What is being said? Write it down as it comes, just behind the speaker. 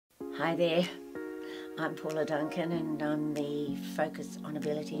Hi there, I'm Paula Duncan and I'm the Focus on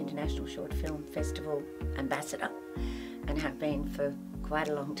Ability International Short Film Festival Ambassador and have been for quite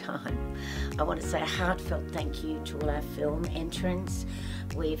a long time. I want to say a heartfelt thank you to all our film entrants.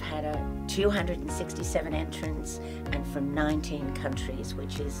 We've had 267 entrants and from 19 countries,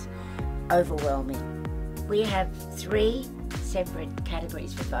 which is overwhelming. We have 3 separate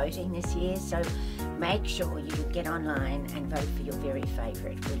categories for voting this year, so make sure you get online and vote for your very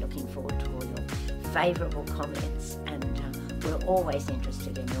favourite. We're looking forward to all your favourable comments and we're always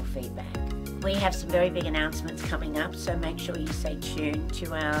interested in your feedback. We have some very big announcements coming up, so make sure you stay tuned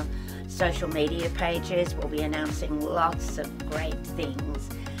to our social media pages. We'll be announcing lots of great things,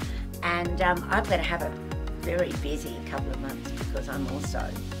 and I'm going to have a very busy couple of months because I'm also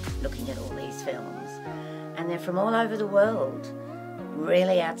looking at all these films, and they're from all over the world.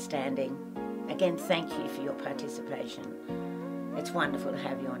 Really outstanding. Again, thank you for your participation. It's wonderful to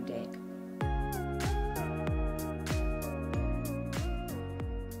have you on deck.